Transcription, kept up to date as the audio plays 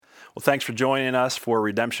Well, thanks for joining us for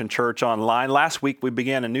Redemption Church Online. Last week, we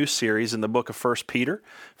began a new series in the book of 1 Peter.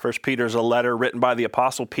 1 Peter is a letter written by the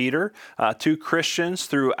Apostle Peter to Christians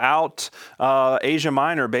throughout Asia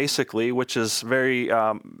Minor, basically, which is very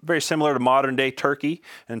similar to modern-day Turkey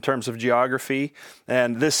in terms of geography.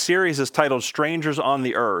 And this series is titled Strangers on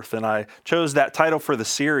the Earth. And I chose that title for the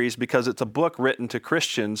series because it's a book written to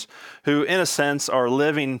Christians who, in a sense, are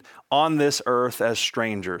living on this earth as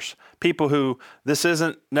strangers. People who, this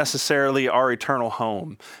isn't necessarily our eternal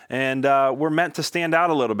home. And we're meant to stand out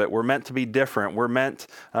a little bit. We're meant to be different. We're meant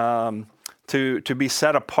to be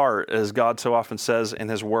set apart, as God so often says in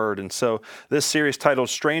His Word. And so this series titled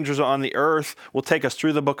Strangers on the Earth will take us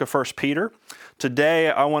through the book of 1 Peter. Today,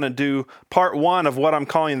 I want to do part one of what I'm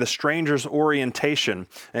calling the stranger's orientation.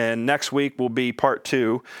 And next week will be part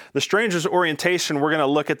two. The stranger's orientation, we're going to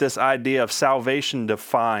look at this idea of salvation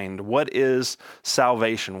defined. What is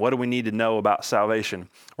salvation? What do we need to know about salvation?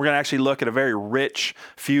 We're going to actually look at a very rich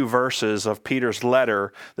few verses of Peter's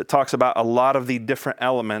letter that talks about a lot of the different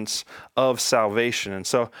elements of salvation. And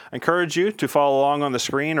so I encourage you to follow along on the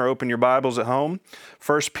screen or open your Bibles at home.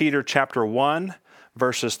 1 Peter chapter 1,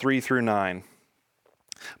 verses 3 through 9.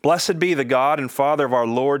 Blessed be the God and Father of our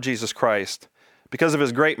Lord Jesus Christ. Because of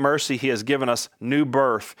His great mercy, He has given us new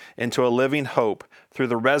birth into a living hope through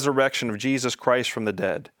the resurrection of Jesus Christ from the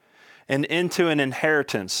dead, and into an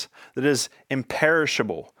inheritance that is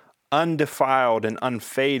imperishable, undefiled, and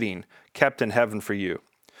unfading, kept in heaven for you.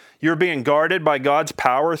 You're being guarded by God's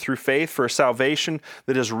power through faith for a salvation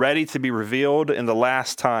that is ready to be revealed in the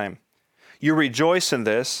last time. You rejoice in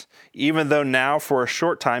this, even though now for a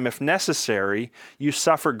short time, if necessary, you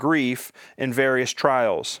suffer grief in various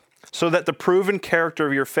trials, so that the proven character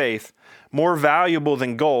of your faith, more valuable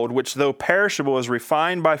than gold, which though perishable is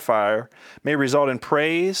refined by fire, may result in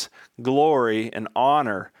praise, glory, and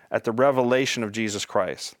honor at the revelation of Jesus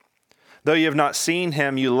Christ. Though you have not seen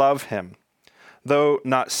Him, you love Him. Though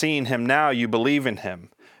not seeing Him now, you believe in Him,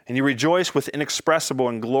 and you rejoice with inexpressible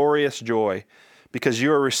and glorious joy, because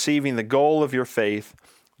you are receiving the goal of your faith,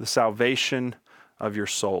 the salvation of your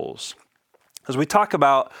souls. As we talk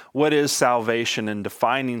about what is salvation and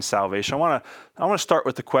defining salvation, I want to start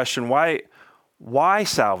with the question, why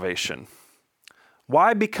salvation?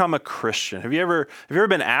 Why become a Christian? Have you ever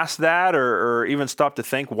been asked that or even stopped to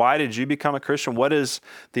think, why did you become a Christian? What is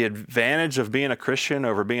the advantage of being a Christian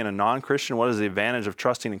over being a non-Christian? What is the advantage of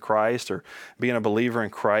trusting in Christ or being a believer in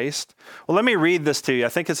Christ? Well, let me read this to you. I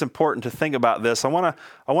think it's important to think about this. I want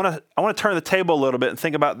to turn the table a little bit and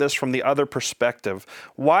think about this from the other perspective.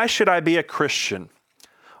 Why should I be a Christian?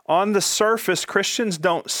 On the surface, Christians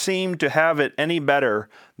don't seem to have it any better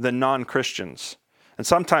than non-Christians, and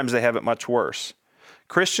sometimes they have it much worse.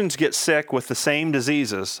 Christians get sick with the same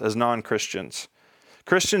diseases as non-Christians.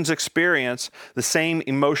 Christians experience the same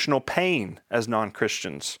emotional pain as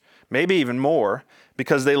non-Christians, maybe even more,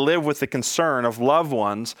 because they live with the concern of loved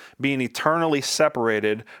ones being eternally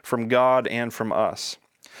separated from God and from us.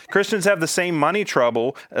 Christians have the same money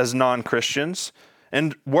trouble as non-Christians,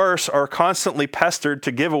 and worse, are constantly pestered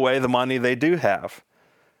to give away the money they do have.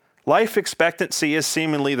 Life expectancy is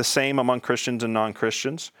seemingly the same among Christians and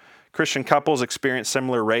non-Christians. Christian couples experience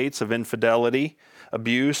similar rates of infidelity,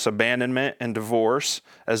 abuse, abandonment, and divorce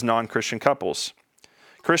as non-Christian couples.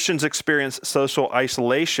 Christians experience social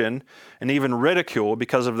isolation and even ridicule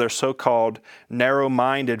because of their so-called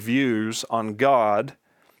narrow-minded views on God,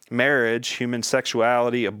 marriage, human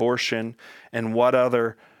sexuality, abortion, and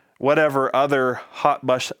whatever other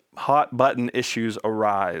hot-button issues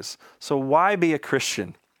arise. So why be a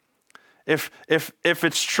Christian? If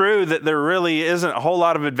it's true that there really isn't a whole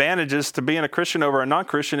lot of advantages to being a Christian over a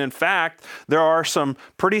non-Christian, in fact, there are some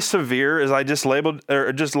pretty severe, as I just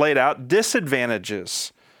laid out,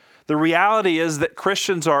 disadvantages. The reality is that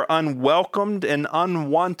Christians are unwelcomed and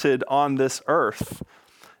unwanted on this earth,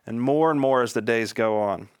 and more as the days go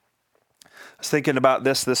on. I was thinking about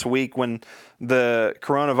this week when the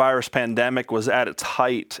coronavirus pandemic was at its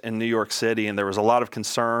height in New York City, and there was a lot of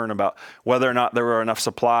concern about whether or not there were enough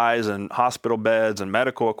supplies and hospital beds and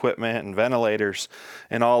medical equipment and ventilators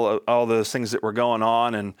and all those things that were going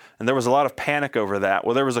on, and there was a lot of panic over that.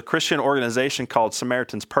 Well, there was a Christian organization called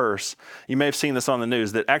Samaritan's Purse, you may have seen this on the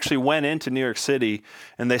news, that actually went into New York City,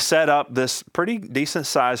 and they set up this pretty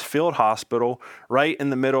decent-sized field hospital right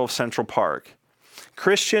in the middle of Central Park.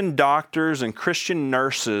 Christian doctors and Christian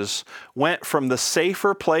nurses went from the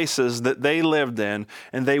safer places that they lived in,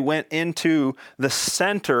 and they went into the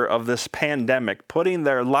center of this pandemic, putting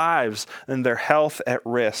their lives and their health at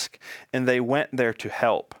risk, and they went there to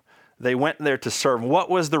help. They went there to serve. What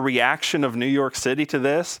was the reaction of New York City to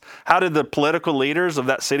this? How did the political leaders of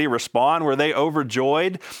that city respond? Were they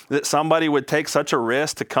overjoyed that somebody would take such a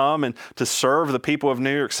risk to come and to serve the people of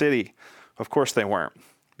New York City? Of course they weren't,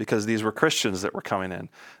 because these were Christians that were coming in.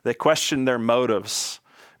 They questioned their motives.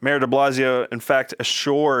 Mayor de Blasio, in fact,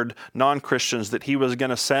 assured non-Christians that he was going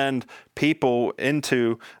to send people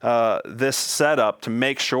into this setup to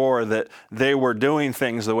make sure that they were doing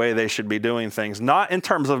things the way they should be doing things, not in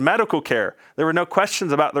terms of medical care. There were no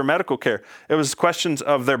questions about their medical care. It was questions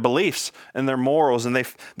of their beliefs and their morals, and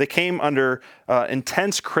they came under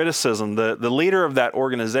intense criticism. The leader of that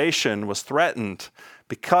organization was threatened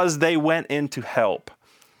because they went in to help,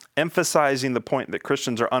 emphasizing the point that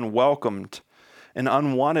Christians are unwelcomed and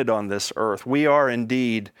unwanted on this earth. We are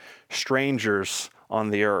indeed strangers on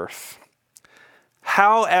the earth.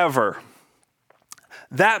 However,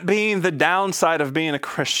 that being the downside of being a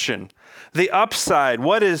Christian, the upside,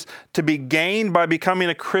 what is to be gained by becoming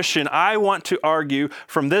a Christian, I want to argue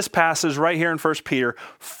from this passage right here in 1 Peter,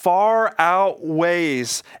 far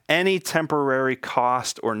outweighs any temporary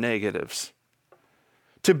cost or negatives.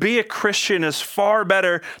 To be a Christian is far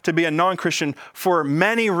better to be a non-Christian for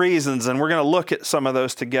many reasons, and we're going to look at some of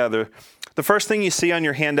those together. The first thing you see on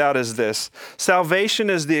your handout is this.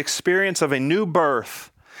 Salvation is the experience of a new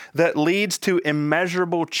birth that leads to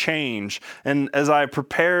immeasurable change. And as I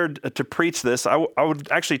prepared to preach this, I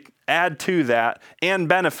would actually add to that, and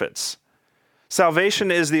benefits.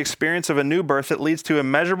 Salvation is the experience of a new birth that leads to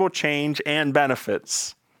immeasurable change and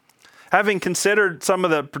benefits. Having considered some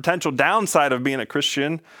of the potential downside of being a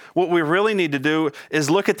Christian, what we really need to do is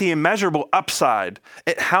look at the immeasurable upside,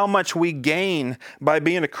 at how much we gain by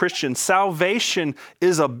being a Christian. Salvation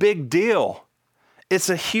is a big deal. It's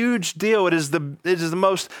a huge deal. It's the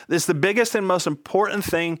biggest and most important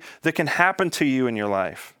thing that can happen to you in your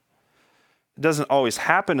life. It doesn't always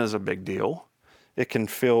happen as a big deal. It can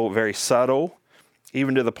feel very subtle,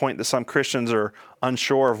 even to the point that some Christians are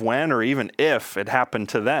unsure of when or even if it happened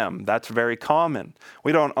to them. That's very common.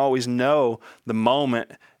 We don't always know the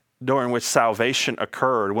moment during which salvation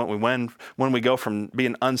occurred, when we go from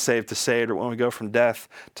being unsaved to saved, or when we go from death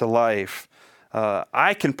to life.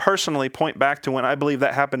 I can personally point back to when I believe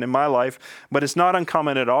that happened in my life, but it's not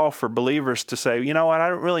uncommon at all for believers to say, you know what, I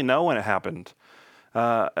don't really know when it happened.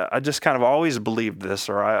 I just kind of always believed this,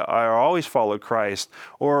 or I always followed Christ,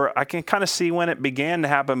 or I can kind of see when it began to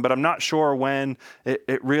happen, but I'm not sure when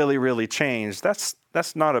it really, really changed. That's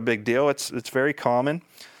not a big deal. It's very common.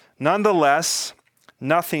 Nonetheless,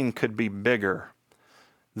 nothing could be bigger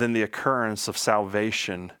than the occurrence of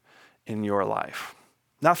salvation in your life.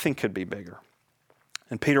 Nothing could be bigger.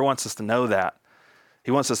 And Peter wants us to know that.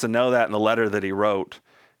 He wants us to know that in the letter that he wrote.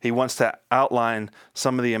 He wants to outline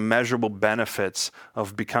some of the immeasurable benefits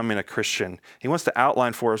of becoming a Christian. He wants to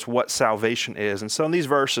outline for us what salvation is. And so in these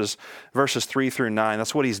verses 3 through 9,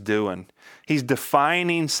 that's what he's doing. He's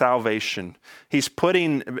defining salvation. He's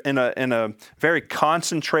putting in a very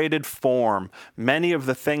concentrated form many of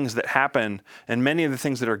the things that happen and many of the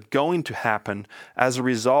things that are going to happen as a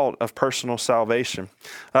result of personal salvation.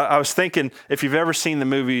 I was thinking, if you've ever seen the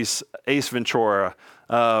movies Ace Ventura,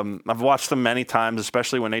 I've watched them many times,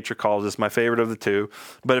 especially When Nature Calls. It's my favorite of the two.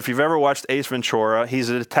 But if you've ever watched Ace Ventura, he's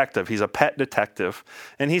a detective. He's a pet detective,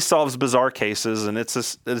 and he solves bizarre cases. And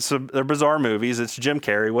they're bizarre movies. It's Jim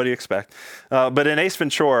Carrey. What do you expect? But in Ace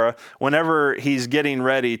Ventura, whenever he's getting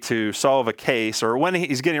ready to solve a case, or when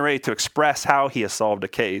he's getting ready to express how he has solved a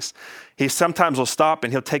case, he sometimes will stop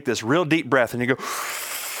and he'll take this real deep breath, and you go.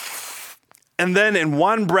 And then in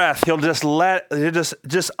one breath, he'll just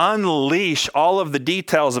unleash all of the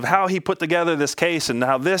details of how he put together this case and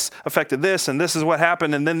how this affected this, and this is what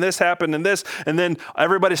happened, and then this happened, and this, and then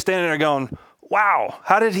everybody's standing there going, wow,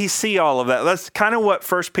 how did he see all of that? That's kind of what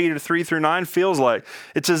 1 Peter 3 through 9 feels like.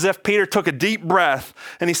 It's as if Peter took a deep breath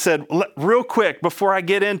and he said, real quick, before I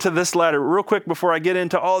get into this letter, real quick, before I get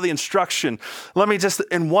into all the instruction, let me just,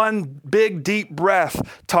 in one big deep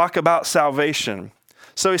breath, talk about salvation.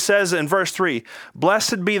 So he says in verse 3,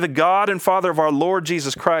 "Blessed be the God and Father of our Lord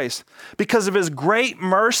Jesus Christ. Because of his great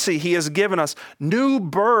mercy, he has given us new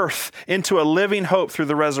birth into a living hope through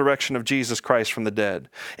the resurrection of Jesus Christ from the dead,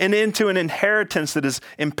 and into an inheritance that is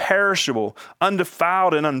imperishable,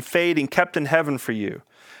 undefiled, and unfading, kept in heaven for you.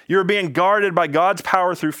 You are being guarded by God's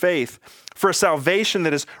power through faith for a salvation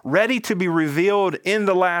that is ready to be revealed in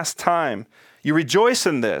the last time. You rejoice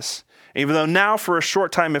in this, even though now for a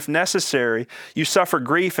short time, if necessary, you suffer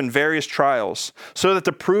grief in various trials, so that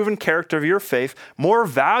the proven character of your faith, more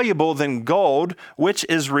valuable than gold, which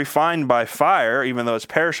is refined by fire, even though it's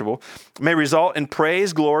perishable, may result in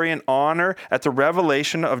praise, glory, and honor at the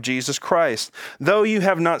revelation of Jesus Christ. Though you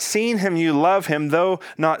have not seen him, you love him. Though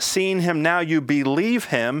not seeing him now, you believe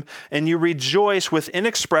him, and you rejoice with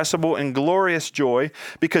inexpressible and glorious joy,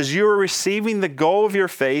 because you are receiving the goal of your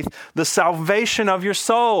faith, the salvation of your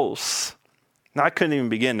souls. Now, I couldn't even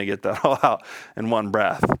begin to get that all out in one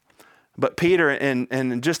breath. But Peter,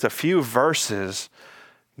 in just a few verses,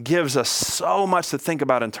 gives us so much to think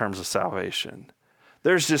about in terms of salvation.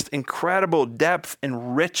 There's just incredible depth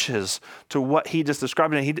and riches to what he just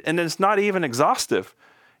described. And it's not even exhaustive.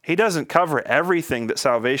 He doesn't cover everything that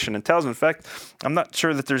salvation entails. In fact, I'm not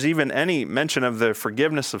sure that there's even any mention of the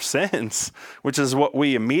forgiveness of sins, which is what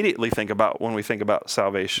we immediately think about when we think about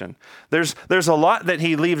salvation. There's a lot that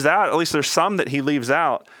he leaves out. At least there's some that he leaves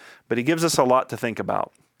out, but he gives us a lot to think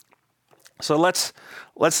about. So let's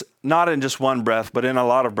not in just one breath, but in a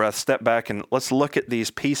lot of breaths, step back and let's look at these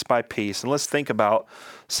piece by piece, and let's think about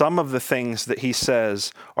some of the things that he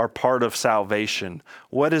says are part of salvation.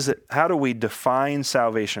 What is it? How do we define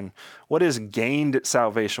salvation? What is gained at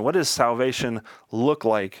salvation? What does salvation look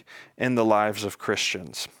like in the lives of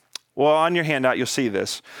Christians? Well, on your handout, you'll see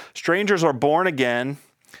this. Strangers are born again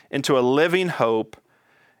into a living hope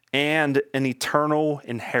and an eternal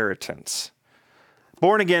inheritance.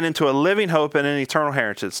 Born again into a living hope and an eternal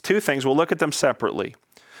inheritance. Two things. We'll look at them separately.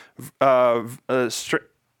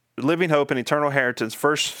 Living hope and eternal inheritance.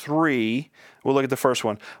 Verse 3, we'll look at the first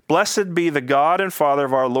one. Blessed be the God and Father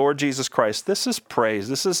of our Lord Jesus Christ. This is praise.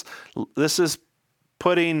 This is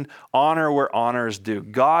putting honor where honor is due.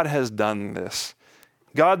 God has done this.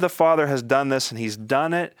 God the Father has done this, and he's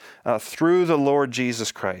done it through the Lord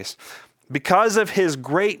Jesus Christ. Because of his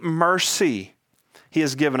great mercy, he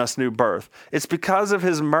has given us new birth. It's because of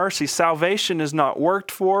his mercy. Salvation is not worked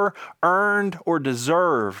for, earned, or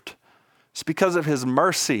deserved. It's because of his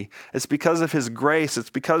mercy. It's because of his grace. It's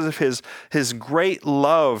because of his great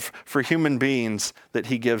love for human beings that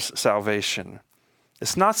he gives salvation.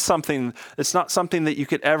 It's not something that you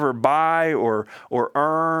could ever buy or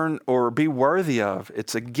earn or be worthy of.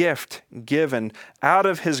 It's a gift given out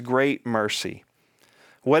of his great mercy.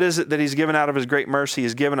 What is it that he's given out of his great mercy?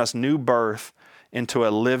 He's given us new birth into a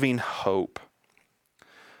living hope.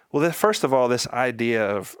 Well, first of all, this idea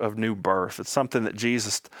of new birth, it's something that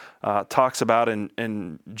Jesus talks about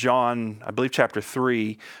in John, I believe chapter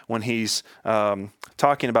 3, when he's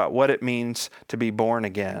talking about what it means to be born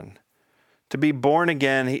again. To be born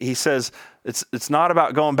again, he says, it's not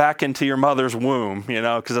about going back into your mother's womb,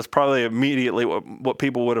 because that's probably immediately what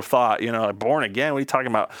people would have thought, like, born again? What are you talking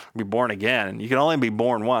about? Be born again. You can only be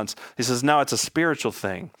born once. He says, no, it's a spiritual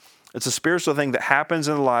thing. It's a spiritual thing that happens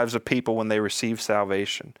in the lives of people when they receive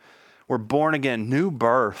salvation. We're born again, new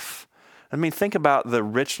birth. I mean, think about the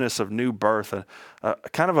richness of new birth,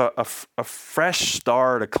 kind of a fresh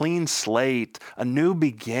start, a clean slate, a new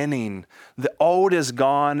beginning. The old is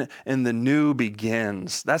gone and the new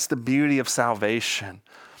begins. That's the beauty of salvation.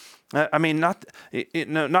 I mean, not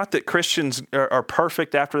that Christians are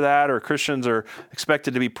perfect after that, or Christians are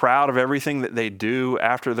expected to be proud of everything that they do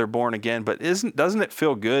after they're born again, but doesn't it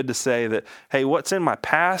feel good to say that, hey, what's in my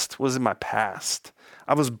past was in my past.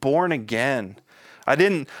 I was born again. I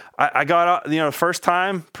got out, the first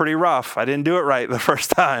time, pretty rough. I didn't do it right the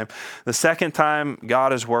first time. The second time,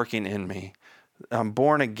 God is working in me. I'm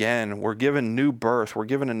born again. We're given new birth. We're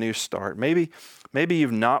given a new start. Maybe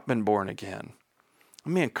you've not been born again.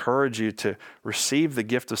 Let me encourage you to receive the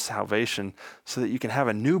gift of salvation so that you can have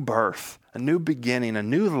a new birth, a new beginning, a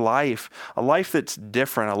new life, a life that's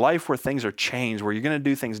different, a life where things are changed, where you're going to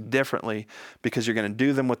do things differently because you're going to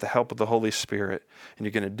do them with the help of the Holy Spirit, and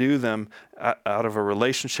you're going to do them out of a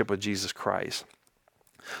relationship with Jesus Christ.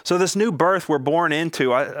 So this new birth we're born into,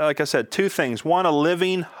 like I said, two things. One, a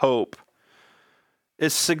living hope.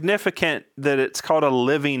 It's significant that it's called a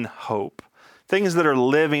living hope. Things that are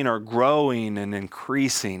living are growing and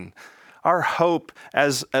increasing. Our hope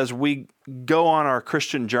as we go on our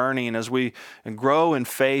Christian journey and as we grow in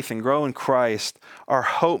faith and grow in Christ, our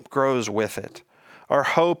hope grows with it. Our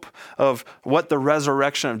hope of what the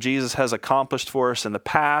resurrection of Jesus has accomplished for us in the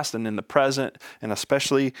past and in the present and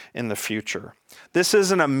especially in the future. This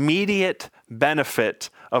is an immediate benefit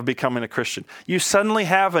of becoming a Christian. You suddenly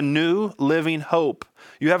have a new living hope.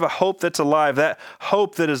 You have a hope that's alive. That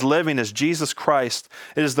hope that is living is Jesus Christ.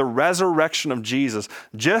 It is the resurrection of Jesus.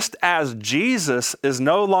 Just as Jesus is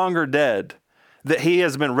no longer dead, that he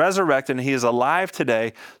has been resurrected and he is alive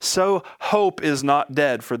today, so hope is not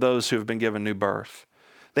dead for those who have been given new birth.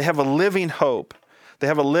 They have a living hope. They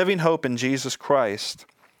have a living hope in Jesus Christ.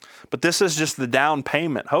 But this is just the down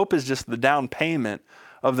payment. Hope is just the down payment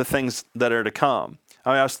of the things that are to come.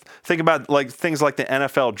 I was thinking about things like the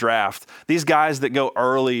NFL draft. These guys that go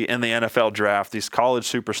early in the NFL draft, these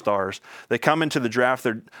college superstars, they come into the draft.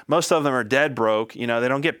 Most of them are dead broke. They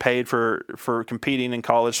don't get paid for competing in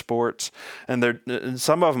college sports, and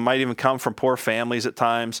some of them might even come from poor families at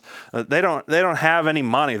times. They don't have any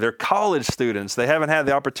money. They're college students. They haven't had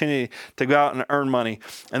the opportunity to go out and earn money.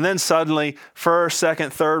 And then suddenly, first,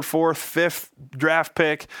 second, third, fourth, fifth draft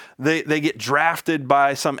pick, they get drafted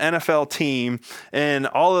by some NFL team. And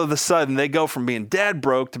all of a sudden, they go from being dead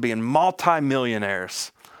broke to being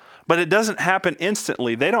multimillionaires. But it doesn't happen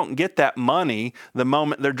instantly. They don't get that money the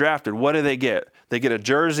moment they're drafted. What do? They get a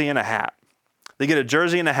jersey and a hat. They get a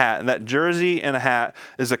jersey and a hat, and that jersey and a hat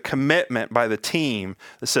is a commitment by the team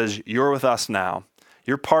that says, you're with us now.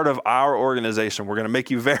 You're part of our organization. We're going to make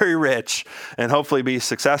you very rich and hopefully be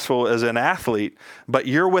successful as an athlete, but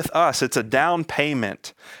you're with us. It's a down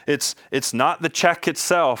payment. It's not the check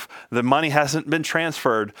itself. The money hasn't been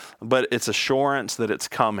transferred, but it's assurance that it's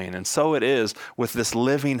coming. And so it is with this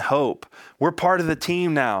living hope. We're part of the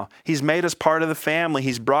team now. He's made us part of the family.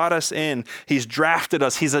 He's brought us in. He's drafted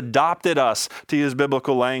us. He's adopted us, to use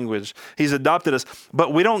biblical language. He's adopted us,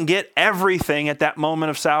 but we don't get everything at that moment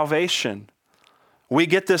of salvation. We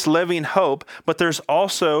get this living hope, but there's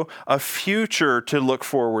also a future to look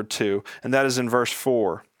forward to, and that is in verse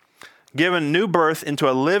 4. Given new birth into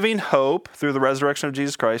a living hope through the resurrection of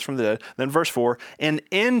Jesus Christ from the dead, then verse 4, and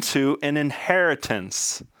into an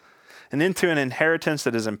inheritance. And into an inheritance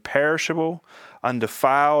that is imperishable,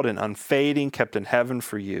 undefiled, and unfading, kept in heaven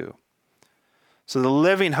for you. So the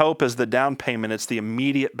living hope is the down payment. It's the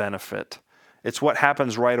immediate benefit. It's what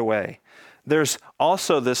happens right away. There's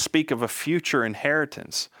also this speak of a future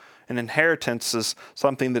inheritance. An inheritance is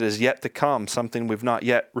something that is yet to come, something we've not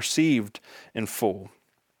yet received in full.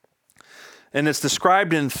 And it's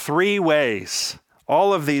described in three ways,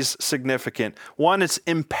 all of these significant. One, it's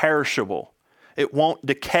imperishable. It won't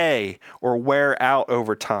decay or wear out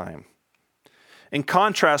over time. In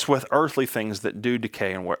contrast with earthly things that do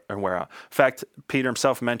decay and wear out. In fact, Peter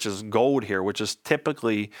himself mentions gold here, which is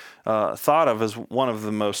typically thought of as one of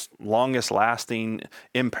the most longest lasting,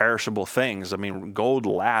 imperishable things. I mean, gold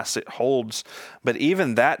lasts, it holds, but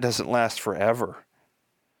even that doesn't last forever.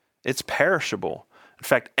 It's perishable. In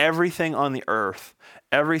fact, everything on the earth,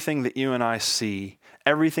 everything that you and I see,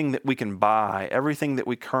 everything that we can buy, everything that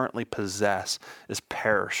we currently possess is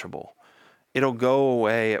perishable. It'll go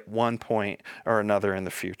away at one point or another in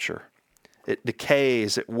the future. It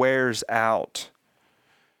decays, it wears out.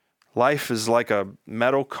 Life is like a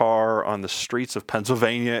metal car on the streets of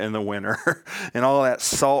Pennsylvania in the winter. And all that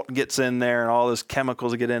salt gets in there and all those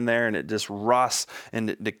chemicals get in there and it just rusts and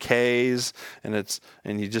it decays. And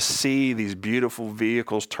you just see these beautiful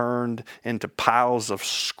vehicles turned into piles of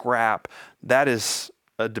scrap. That is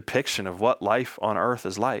a depiction of what life on earth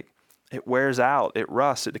is like. It wears out, it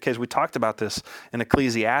rusts, it decays. We talked about this in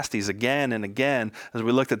Ecclesiastes again and again as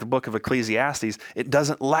we looked at the book of Ecclesiastes. It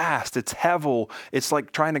doesn't last. It's hevel. It's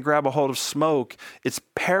like trying to grab a hold of smoke. It's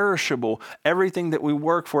perishable. Everything that we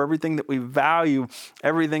work for, everything that we value,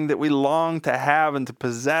 everything that we long to have and to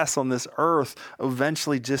possess on this earth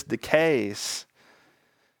eventually just decays.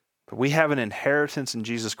 But we have an inheritance in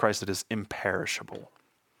Jesus Christ that is imperishable.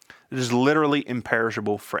 It is literally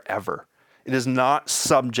imperishable forever. It is not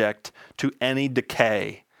subject to any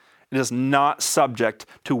decay. It is not subject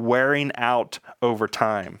to wearing out over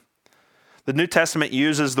time. The New Testament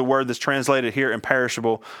uses the word that's translated here,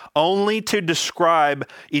 imperishable, only to describe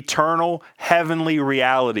eternal heavenly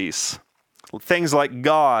realities. Things like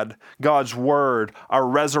God, God's word, our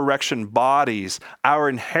resurrection bodies, our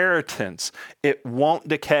inheritance. It won't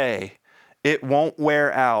decay. It won't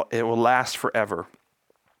wear out. It will last forever.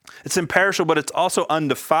 It's imperishable, but it's also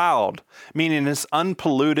undefiled, meaning it's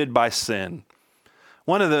unpolluted by sin.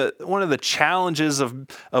 One of the challenges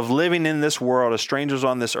of living in this world as strangers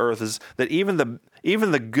on this earth is that even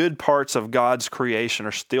the good parts of God's creation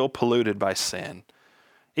are still polluted by sin.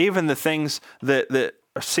 Even the things that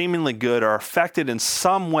are seemingly good are affected in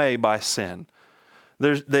some way by sin.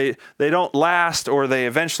 They don't last, or they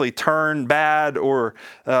eventually turn bad, or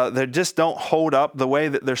they just don't hold up the way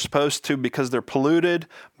that they're supposed to because they're polluted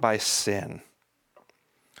by sin.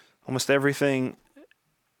 Almost everything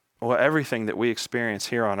that we experience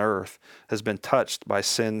here on earth has been touched by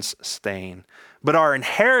sin's stain. But our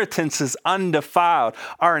inheritance is undefiled.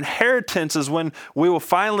 Our inheritance is when we will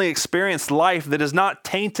finally experience life that is not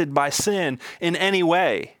tainted by sin in any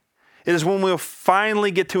way. It is when we'll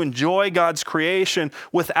finally get to enjoy God's creation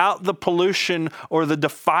without the pollution or the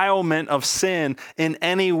defilement of sin in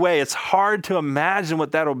any way. It's hard to imagine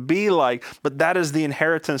what that'll be like, but that is the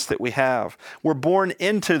inheritance that we have. We're born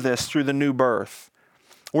into this through the new birth.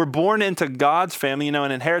 We're born into God's family. You know,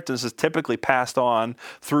 an inheritance is typically passed on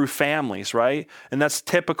through families, right? And that's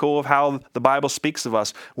typical of how the Bible speaks of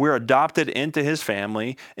us. We're adopted into his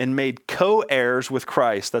family and made co-heirs with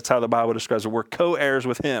Christ. That's how the Bible describes it. We're co-heirs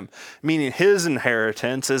with him, meaning his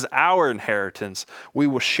inheritance is our inheritance. We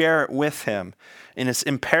will share it with him. And it's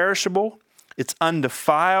imperishable, it's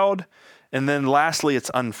undefiled, and then lastly,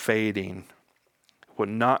 it's unfading. It will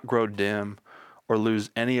not grow dim or lose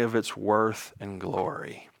any of its worth and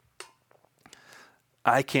glory.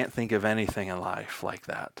 I can't think of anything in life like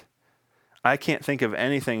that. I can't think of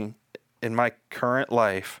anything in my current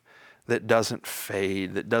life that doesn't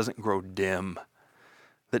fade, that doesn't grow dim,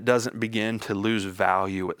 that doesn't begin to lose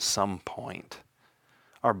value at some point.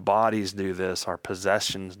 Our bodies do this, our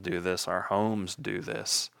possessions do this, our homes do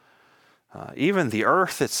this. Even the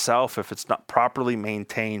earth itself, if it's not properly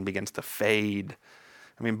maintained, begins to fade.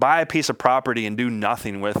 I mean, buy a piece of property and do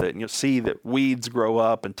nothing with it, and you'll see that weeds grow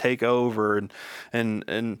up and take over,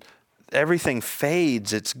 and everything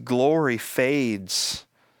fades. Its glory fades,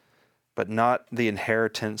 but not the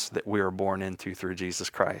inheritance that we are born into through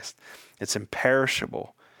Jesus Christ. It's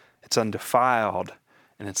imperishable, it's undefiled,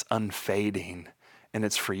 and it's unfading, and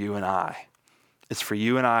it's for you and I. It's for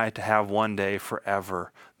you and I to have one day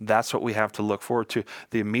forever. That's what we have to look forward to.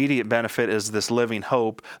 The immediate benefit is this living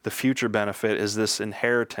hope. The future benefit is this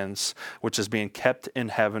inheritance, which is being kept in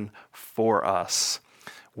heaven for us.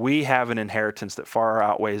 We have an inheritance that far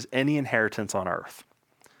outweighs any inheritance on earth.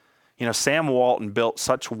 You know, Sam Walton built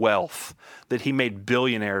such wealth that he made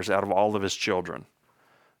billionaires out of all of his children.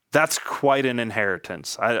 That's quite an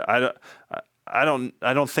inheritance. I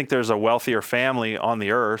don't think there's a wealthier family on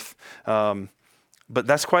the earth. But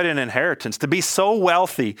that's quite an inheritance, to be so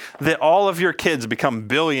wealthy that all of your kids become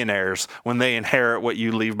billionaires when they inherit what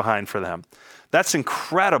you leave behind for them. That's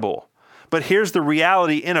incredible. But here's the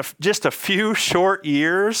reality. In just a few short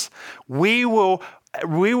years, we will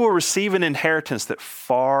receive an inheritance that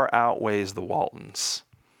far outweighs the Waltons.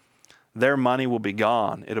 Their money will be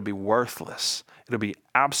gone. It'll be worthless. It'll be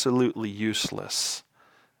absolutely useless.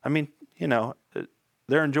 I mean, you know,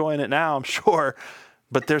 they're enjoying it now, I'm sure.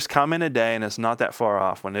 But there's coming a day, and it's not that far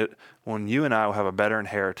off, when you and I will have a better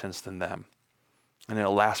inheritance than them. And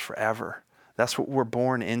it'll last forever. That's what we're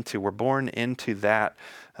born into. We're born into that.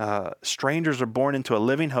 Strangers are born into a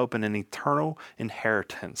living hope and an eternal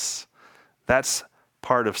inheritance. That's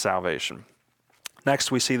part of salvation.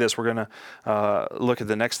 Next, we see this. We're going to look at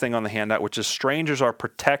the next thing on the handout, which is strangers are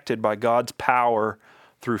protected by God's power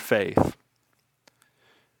through faith.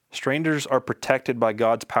 Strangers are protected by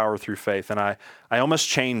God's power through faith. And I almost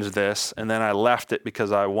changed this, and then I left it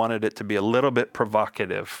because I wanted it to be a little bit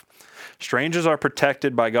provocative. Strangers are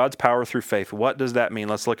protected by God's power through faith. What does that mean?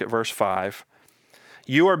 Let's look at verse 5.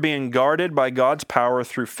 You are being guarded by God's power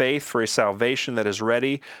through faith for a salvation that is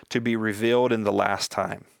ready to be revealed in the last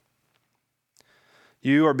time.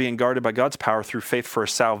 You are being guarded by God's power through faith for a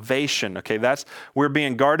salvation. Okay, we're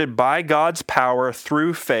being guarded by God's power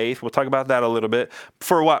through faith. We'll talk about that a little bit.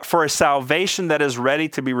 For what? For a salvation that is ready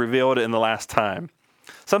to be revealed in the last time.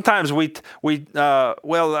 Sometimes let me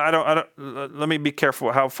be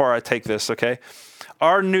careful how far I take this, okay?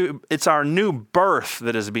 It's our new birth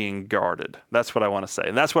that is being guarded. That's what I want to say.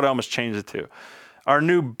 And that's what I almost changed it to. Our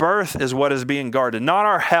new birth is what is being guarded, not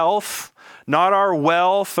our health, not our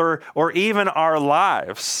wealth, or even our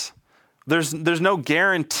lives. There's no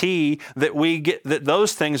guarantee that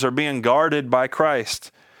those things are being guarded by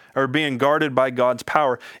Christ or being guarded by God's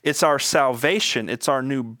power. It's our salvation, it's our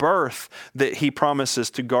new birth that he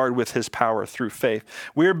promises to guard with his power through faith.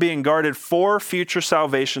 We're being guarded for future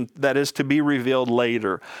salvation that is to be revealed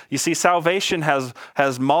later. You see, salvation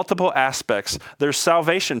has multiple aspects. There's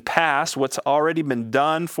salvation past, what's already been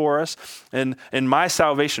done for us. And in my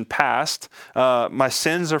salvation past, my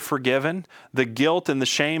sins are forgiven. The guilt and the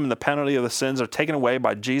shame and the penalty of the sins are taken away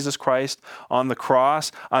by Jesus Christ on the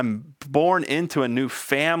cross. I'm born into a new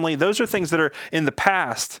family. Those are things that are in the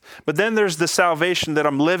past. But then there's the salvation that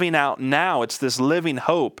I'm living out now. It's this living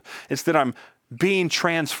hope. It's that I'm being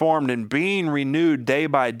transformed and being renewed day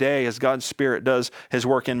by day as God's Spirit does his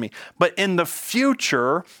work in me. But in the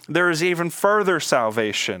future, there is even further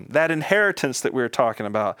salvation, that inheritance that we were talking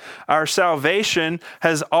about. Our salvation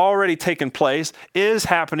has already taken place, is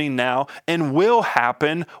happening now, and will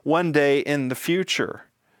happen one day in the future.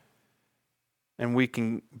 And we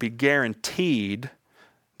can be guaranteed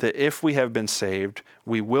that if we have been saved,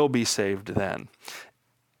 we will be saved then.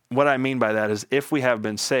 what I mean by that is if we have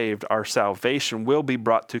been saved, our salvation will be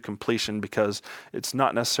brought to completion because it's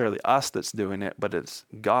not necessarily us that's doing it, but it's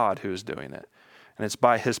God who is doing it. And it's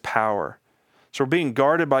by his power. So we're being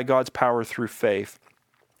guarded by God's power through faith.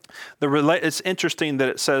 It's interesting that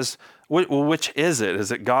it says, well, which is it?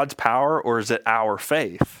 Is it God's power or is it our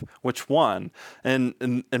faith? Which one?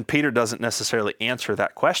 And Peter doesn't necessarily answer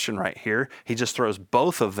that question right here. He just throws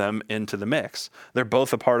both of them into the mix. They're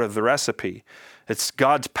both a part of the recipe. It's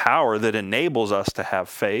God's power that enables us to have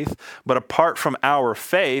faith, but apart from our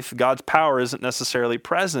faith, God's power isn't necessarily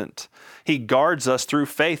present. He guards us through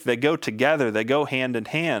faith. They go together. They go hand in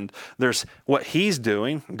hand. There's what he's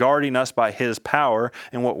doing, guarding us by his power,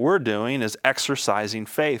 and what we're doing is exercising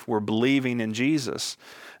faith. We're believing in Jesus.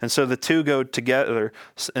 And so the two go together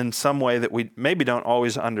in some way that we maybe don't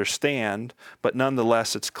always understand, but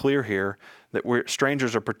nonetheless, it's clear here that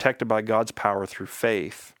strangers are protected by God's power through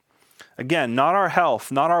faith. Again, not our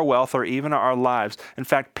health, not our wealth, or even our lives. In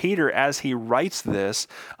fact, Peter, as he writes this,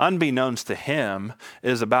 unbeknownst to him,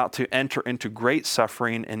 is about to enter into great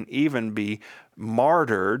suffering and even be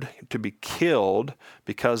martyred, to be killed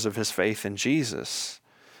because of his faith in Jesus.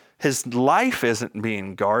 His life isn't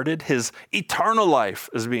being guarded. His eternal life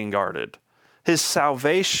is being guarded. His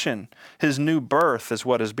salvation, his new birth is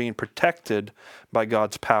what is being protected by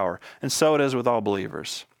God's power. And so it is with all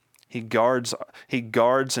believers. He guards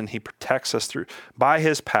and he protects us by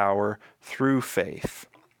his power through faith.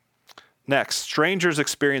 Next, strangers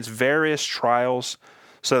experience various trials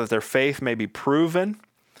so that their faith may be proven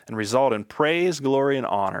and result in praise, glory, and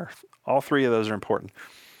honor. All three of those are important.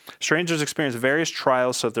 Strangers experience various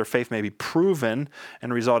trials so that their faith may be proven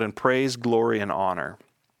and result in praise, glory, and honor.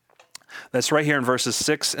 That's right here in verses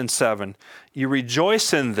 6 and 7. You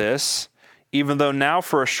rejoice in this, even though now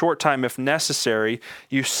for a short time, if necessary,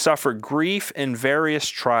 you suffer grief in various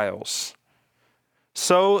trials,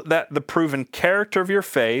 so that the proven character of your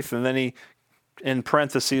faith, and then he, in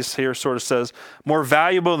parentheses here, sort of says, more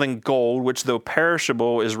valuable than gold, which though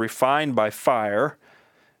perishable is refined by fire,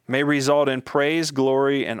 may result in praise,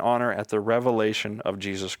 glory, and honor at the revelation of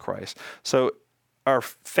Jesus Christ. So our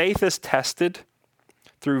faith is tested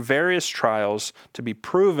through various trials to be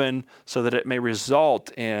proven so that it may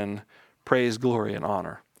result in praise, glory, and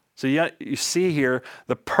honor. So you see here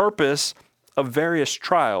the purpose of various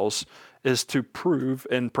trials is to prove,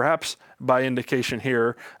 and perhaps by indication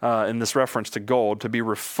here in this reference to gold, to be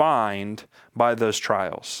refined by those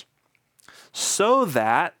trials, so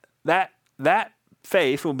that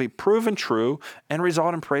faith will be proven true and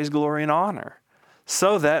result in praise, glory, and honor.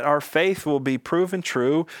 So that our faith will be proven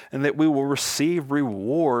true and that we will receive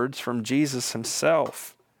rewards from Jesus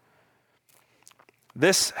himself.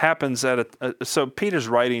 This happens so Peter's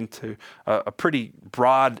writing to a pretty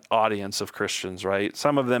broad audience of Christians, right?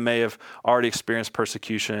 Some of them may have already experienced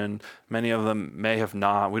persecution. Many of them may have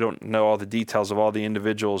not. We don't know all the details of all the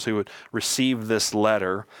individuals who would receive this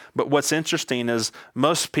letter. But what's interesting is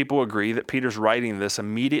most people agree that Peter's writing this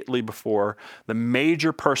immediately before the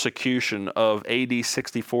major persecution of AD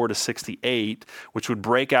 64 to 68, which would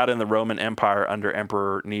break out in the Roman Empire under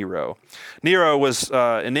Emperor Nero. Nero was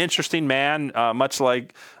an interesting man, much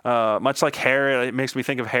like Herod. It makes me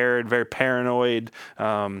think of Herod, very paranoid,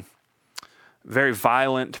 very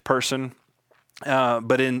violent person.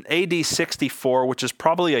 But in AD 64, which is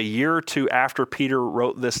probably a year or two after Peter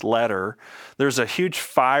wrote this letter, there's a huge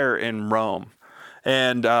fire in Rome.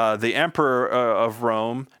 And the emperor of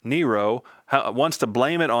Rome, Nero, wants to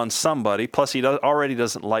blame it on somebody, plus he already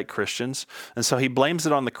doesn't like Christians, and so he blames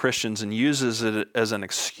it on the Christians and uses it as an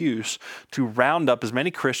excuse to round up as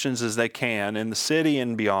many Christians as they can in the city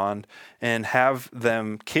and beyond and have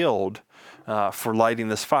them killed for lighting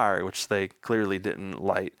this fire, which they clearly didn't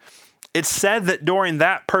light. It's said that during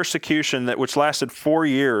that persecution, which lasted 4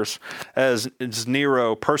 years, as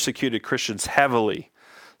Nero persecuted Christians heavily,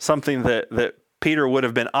 something that Peter would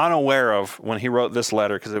have been unaware of when he wrote this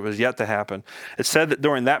letter because it was yet to happen. It said that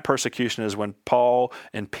during that persecution is when Paul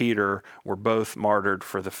and Peter were both martyred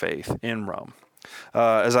for the faith in Rome.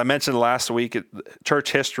 As I mentioned last week,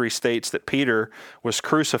 church history states that Peter was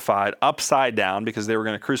crucified upside down because they were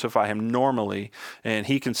going to crucify him normally, and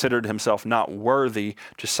he considered himself not worthy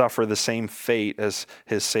to suffer the same fate as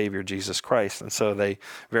his Savior, Jesus Christ. And so they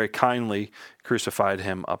very kindly crucified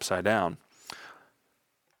him upside down.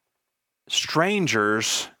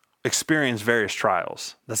 Strangers experience various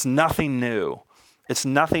trials. That's nothing new. It's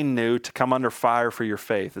nothing new to come under fire for your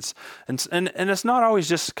faith. And it's not always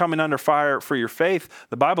just coming under fire for your faith.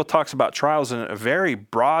 The Bible talks about trials in a very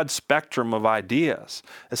broad spectrum of ideas.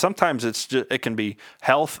 And sometimes it can be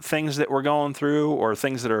health things that we're going through, or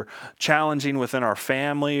things that are challenging within our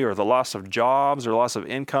family, or the loss of jobs or loss of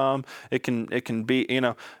income. It can be,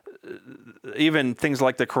 even things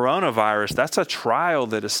like the coronavirus. That's a trial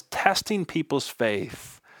that is testing people's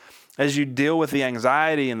faith. As you deal with the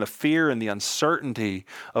anxiety and the fear and the uncertainty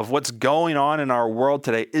of what's going on in our world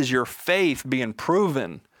today, is your faith being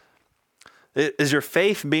proven? Is your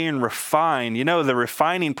faith being refined? The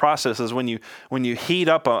refining process is when you heat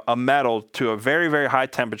up a metal to a very, very high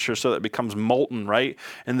temperature so that it becomes molten, right?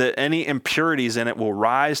 And that any impurities in it will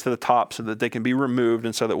rise to the top so that they can be removed,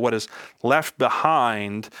 and so that what is left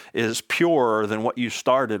behind is purer than what you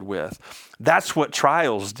started with. That's what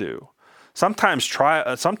trials do. Sometimes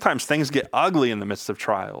things get ugly in the midst of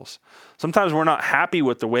trials. Sometimes we're not happy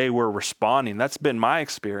with the way we're responding. That's been my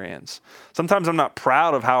experience. Sometimes I'm not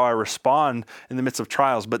proud of how I respond in the midst of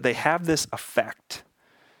trials, but they have this effect.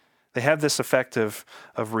 They have this effect of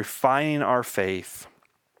refining our faith.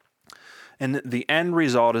 And the end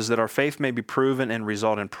result is that our faith may be proven and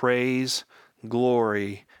result in praise,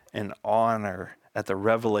 glory, and honor at the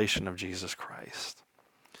revelation of Jesus Christ.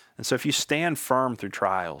 And so if you stand firm through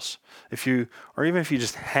trials, or even if you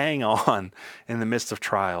just hang on in the midst of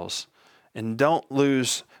trials, and don't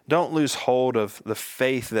lose hold of the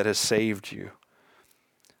faith that has saved you,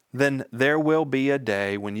 then there will be a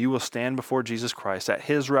day when you will stand before Jesus Christ at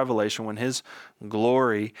his revelation, when his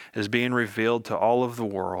glory is being revealed to all of the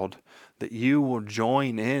world, that you will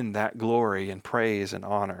join in that glory and praise and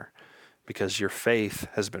honor because your faith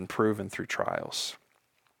has been proven through trials.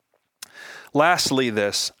 Lastly,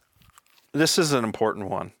 this is an important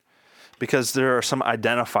one, because there are some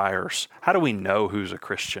identifiers. How do we know who's a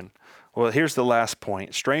Christian? Well, here's the last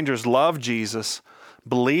point. Strangers love Jesus,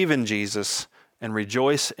 believe in Jesus, and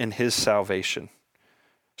rejoice in his salvation.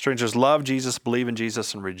 Strangers love Jesus, believe in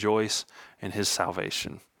Jesus, and rejoice in his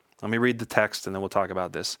salvation. Let me read the text, and then we'll talk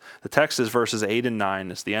about this. The text is verses 8 and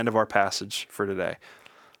 9. It's the end of our passage for today.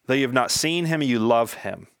 Though you have not seen him, you love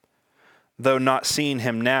him. Though not seeing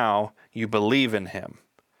him now, you believe in him.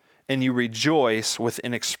 And you rejoice with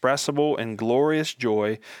inexpressible and glorious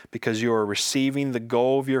joy because you are receiving the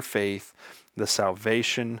goal of your faith, the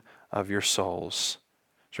salvation of your souls.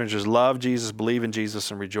 Strangers love Jesus, believe in Jesus,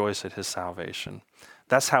 and rejoice at his salvation.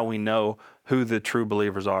 That's how we know who the true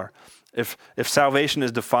believers are. If salvation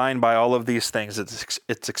is defined by all of these things,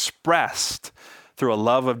 it's expressed through a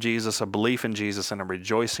love of Jesus, a belief in Jesus, and a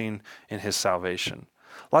rejoicing in his salvation.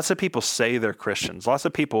 Lots of people say they're Christians. Lots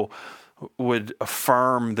of people would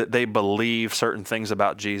affirm that they believe certain things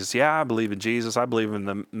about Jesus. Yeah, I believe in Jesus. I believe in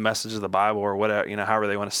the message of the Bible, or whatever, however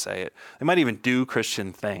they want to say it. They might even do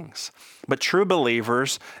Christian things. But true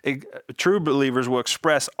believers will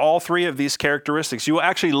express all three of these characteristics. You will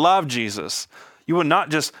actually love Jesus. You will not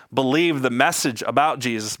just believe the message about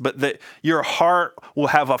Jesus, but that your heart will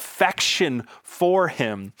have affection for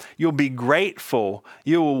him. You'll be grateful.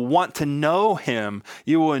 You will want to know him.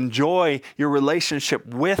 You will enjoy your relationship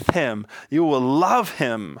with him. You will love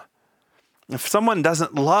him. If someone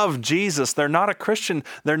doesn't love Jesus, they're not a Christian.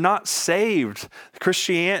 They're not saved.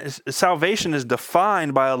 Salvation is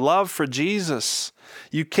defined by a love for Jesus.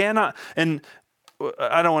 You cannot, and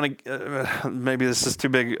I don't want to, maybe this is too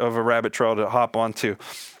big of a rabbit trail to hop onto,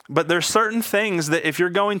 but there's certain things that if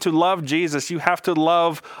you're going to love Jesus, you have to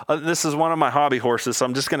love, this is one of my hobby horses, so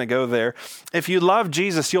I'm just going to go there. If you love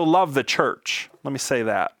Jesus, you'll love the church. Let me say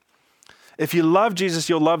that. If you love Jesus,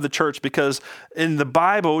 you'll love the church, because in the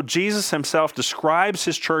Bible, Jesus himself describes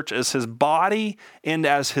his church as his body and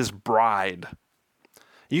as his bride.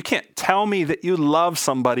 You can't tell me that you love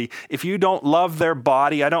somebody if you don't love their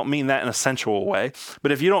body. I don't mean that in a sensual way,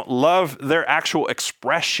 but if you don't love their actual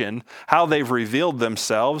expression, how they've revealed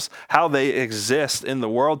themselves, how they exist in the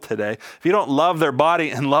world today, if you don't love their body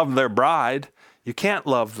and love their bride, you can't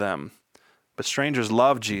love them. But strangers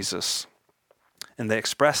love Jesus, and they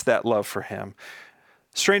express that love for him.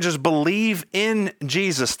 Strangers believe in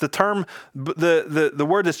Jesus. The term, the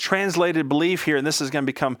word that's translated believe here, and this is going to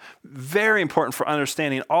become very important for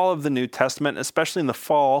understanding all of the New Testament, especially in the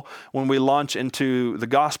fall when we launch into the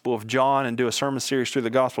Gospel of John and do a sermon series through the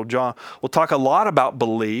Gospel of John. We'll talk a lot about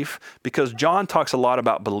belief because John talks a lot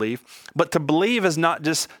about belief. But to believe is not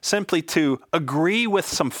just simply to agree with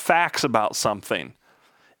some facts about something.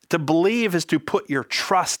 To believe is to put your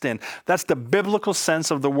trust in. That's the biblical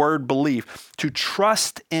sense of the word believe. To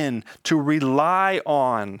trust in, to rely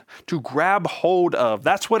on, to grab hold of.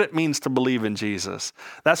 That's what it means to believe in Jesus.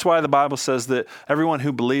 That's why the Bible says that everyone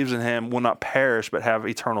who believes in him will not perish but have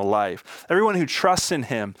eternal life. Everyone who trusts in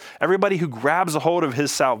him, everybody who grabs a hold of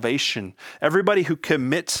his salvation, everybody who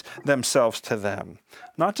commits themselves to them.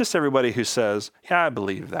 Not just everybody who says, yeah, I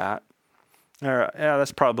believe that. Or, yeah,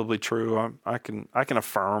 that's probably true. I can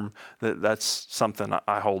affirm that that's something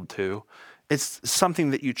I hold to. It's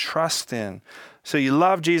something that you trust in. So you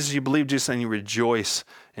love Jesus, you believe Jesus, and you rejoice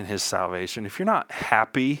in his salvation. If you're not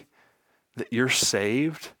happy that you're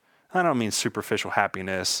saved, I don't mean superficial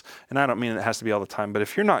happiness, and I don't mean it has to be all the time, but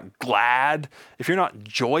if you're not glad, if you're not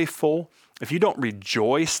joyful, if you don't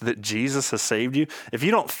rejoice that Jesus has saved you, if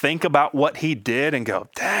you don't think about what he did and go,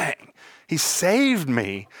 dang, he saved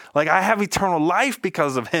me. Like I have eternal life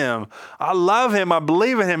because of him. I love him. I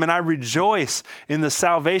believe in him and I rejoice in the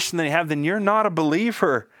salvation that he has. Then you're not a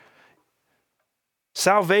believer.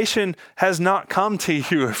 Salvation has not come to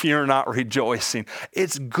you if you're not rejoicing.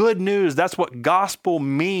 It's good news. That's what gospel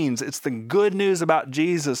means. It's the good news about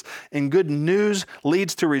Jesus, and good news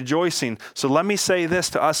leads to rejoicing. So let me say this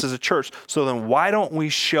to us as a church. So then why don't we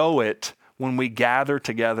show it when we gather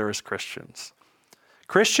together as Christians?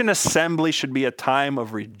 Christian assembly should be a time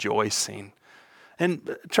of rejoicing.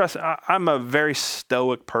 And trust, I'm a very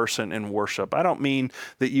stoic person in worship. I don't mean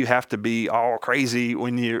that you have to be all crazy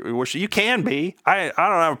when you worship. You can be. I don't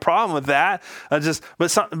have a problem with that.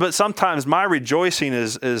 But sometimes my rejoicing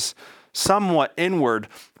is somewhat inward.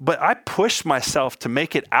 But I push myself to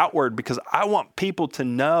make it outward because I want people to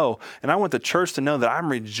know, and I want the church to know that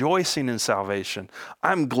I'm rejoicing in salvation.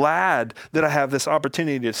 I'm glad that I have this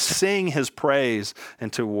opportunity to sing his praise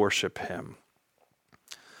and to worship him.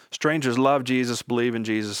 Strangers love Jesus, believe in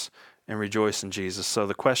Jesus, and rejoice in Jesus. So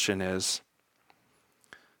the question is,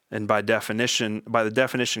 and by the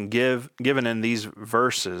definition given in these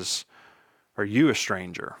verses, are you a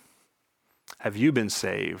stranger? Have you been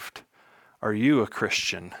saved? Are you a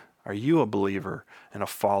Christian? Are you a believer and a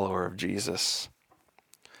follower of Jesus?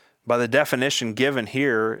 By the definition given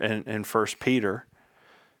here in 1 Peter,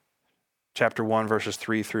 chapter 1, verses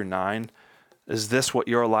 3 through 9, is this what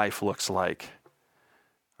your life looks like?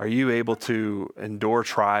 Are you able to endure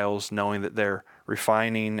trials knowing that they're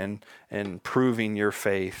refining and proving your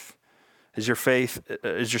faith? Is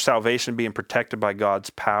your salvation being protected by God's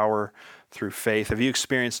power through faith? Have you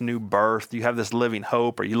experienced new birth? Do you have this living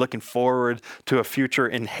hope? Are you looking forward to a future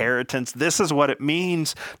inheritance? This is what it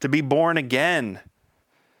means to be born again.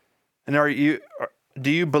 And do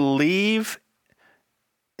you believe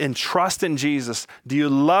and trust in Jesus? Do you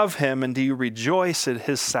love him and do you rejoice at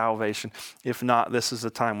his salvation? If not, this is the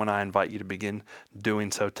time when I invite you to begin doing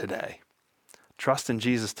so today. Trust in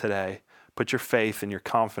Jesus today. Put your faith and your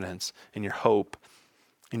confidence and your hope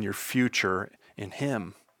in your future in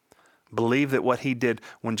him. Believe that what he did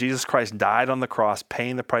when Jesus Christ died on the cross,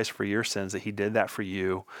 paying the price for your sins, that he did that for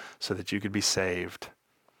you so that you could be saved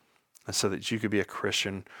and so that you could be a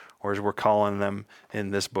Christian, or as we're calling them in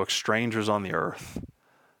this book, strangers on the earth,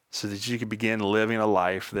 so that you could begin living a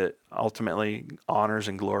life that ultimately honors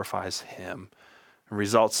and glorifies him and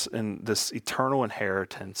results in this eternal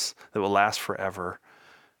inheritance that will last forever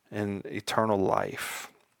in eternal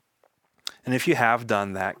life. And if you have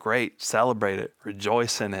done that, great, celebrate it,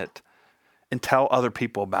 rejoice in it, and tell other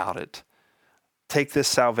people about it. Take this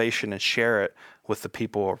salvation and share it with the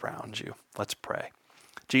people around you. Let's pray.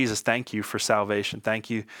 Jesus, thank you for salvation. Thank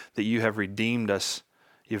you that you have redeemed us.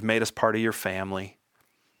 You've made us part of your family.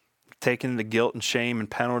 Taken the guilt and shame and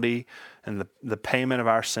penalty and the payment of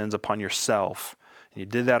our sins upon yourself. And you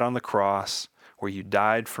did that on the cross where you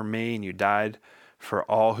died for me and you died for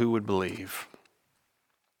all who would believe.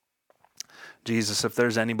 Jesus, if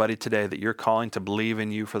there's anybody today that you're calling to believe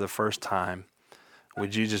in you for the first time,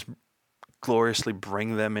 would you just gloriously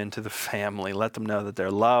bring them into the family? Let them know that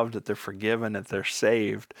they're loved, that they're forgiven, that they're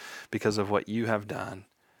saved because of what you have done.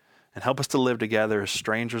 And help us to live together as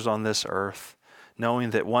strangers on this earth,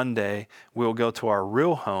 knowing that one day we'll go to our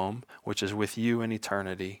real home, which is with you in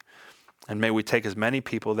eternity. And may we take as many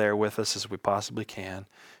people there with us as we possibly can.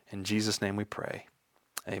 In Jesus' name we pray.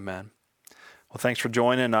 Amen. Well, thanks for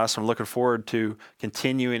joining us. I'm looking forward to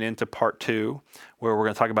continuing into part 2, where we're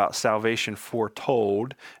going to talk about salvation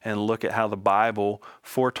foretold and look at how the Bible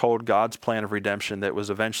foretold God's plan of redemption that was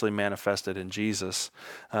eventually manifested in Jesus,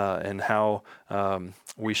 and how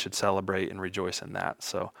we should celebrate and rejoice in that.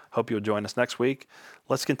 So hope you'll join us next week.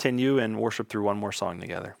 Let's continue and worship through one more song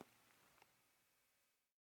together.